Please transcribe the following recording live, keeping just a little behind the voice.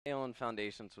On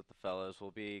Foundations with the Fellows, we'll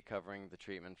be covering the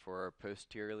treatment for a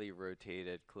posteriorly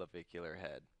rotated clavicular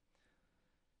head.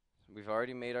 We've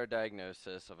already made our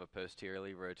diagnosis of a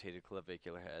posteriorly rotated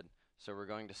clavicular head, so we're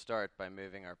going to start by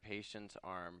moving our patient's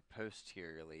arm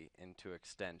posteriorly into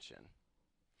extension.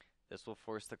 This will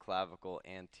force the clavicle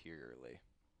anteriorly.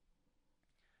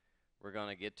 We're going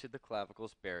to get to the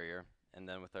clavicle's barrier, and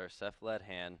then with our cephalad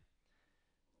hand,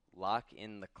 lock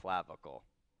in the clavicle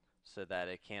so that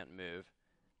it can't move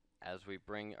as we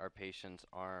bring our patient's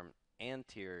arm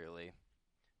anteriorly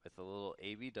with a little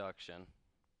abduction,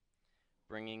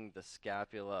 bringing the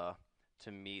scapula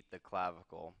to meet the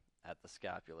clavicle at the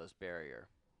scapula's barrier.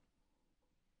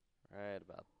 Right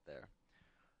about there.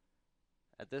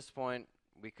 At this point,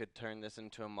 we could turn this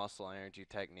into a muscle energy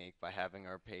technique by having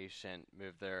our patient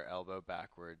move their elbow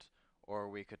backwards, or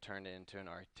we could turn it into an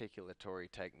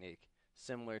articulatory technique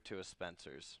similar to a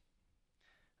Spencer's.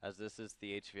 As this is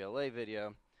the HVLA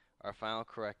video, our final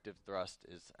corrective thrust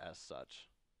is as such.